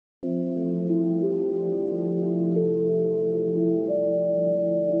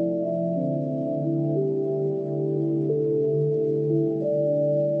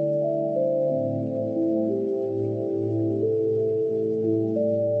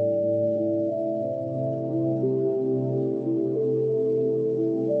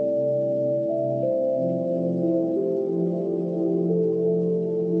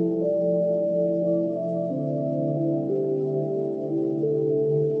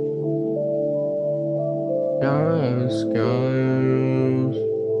Guys.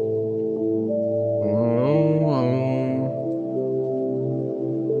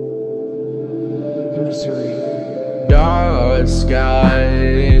 Dark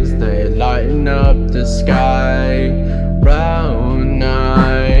skies, they lighten up the sky. Brown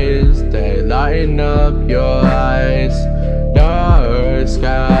eyes, they lighten up your eyes. Dark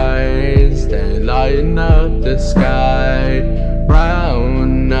skies, they lighten up the sky.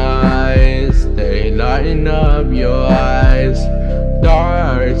 Brown eyes, they lighten up your eyes.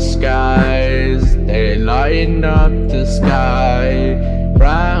 Dark skies, they lighten up the sky.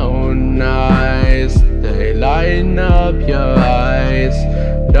 Brown eyes, they lighten up your eyes.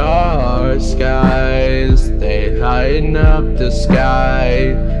 Dark skies, they lighten up the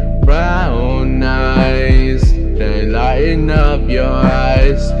sky. Brown eyes, they lighten up your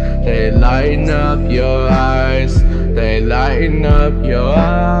eyes. They lighten up your eyes. They lighten up your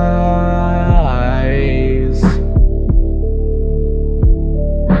eyes.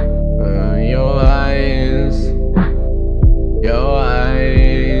 Your eyes. Your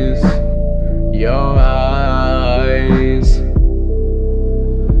eyes. Your eyes.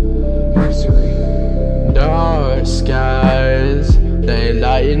 Dark skies, they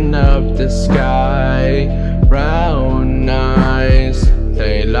lighten up the sky. Brown eyes,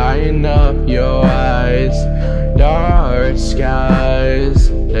 they lighten up your eyes. Dark skies,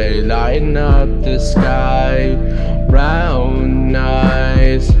 they lighten up the sky. Brown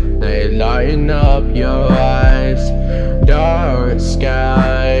eyes, they lighten up your eyes. Dark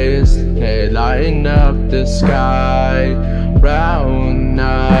skies, they lighten up the sky. Brown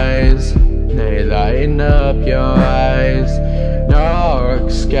eyes, they lighten up your eyes. Dark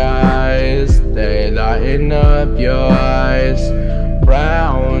skies, they lighten up your eyes.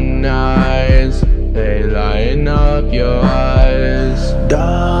 Brown eyes, they lighten up your eyes.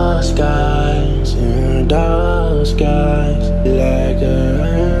 Dark skies, dark skies, like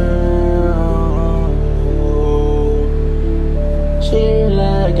she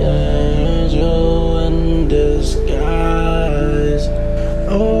like an angel in disguise.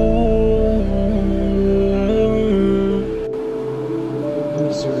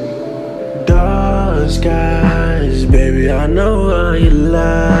 Dark skies, baby, I know how you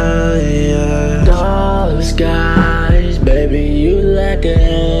lie. Dark skies, baby, you like an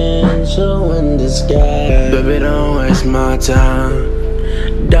angel in disguise. Baby, don't waste my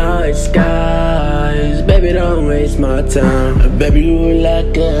time. Dark skies, baby, don't waste my time. Baby, you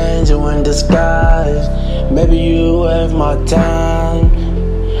like an angel in disguise. Baby, you worth my time.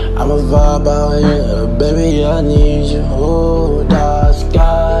 I'm a vibe out here, baby, I need you. Oh, dark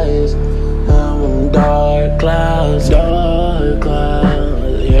skies, dark clouds, yeah.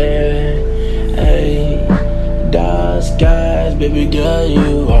 Hey, dark skies, baby girl,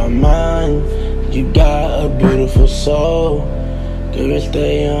 you are mine. You got a beautiful soul, girl,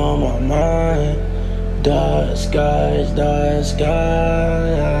 stay on my mind. Dark skies, dark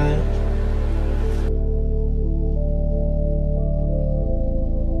skies.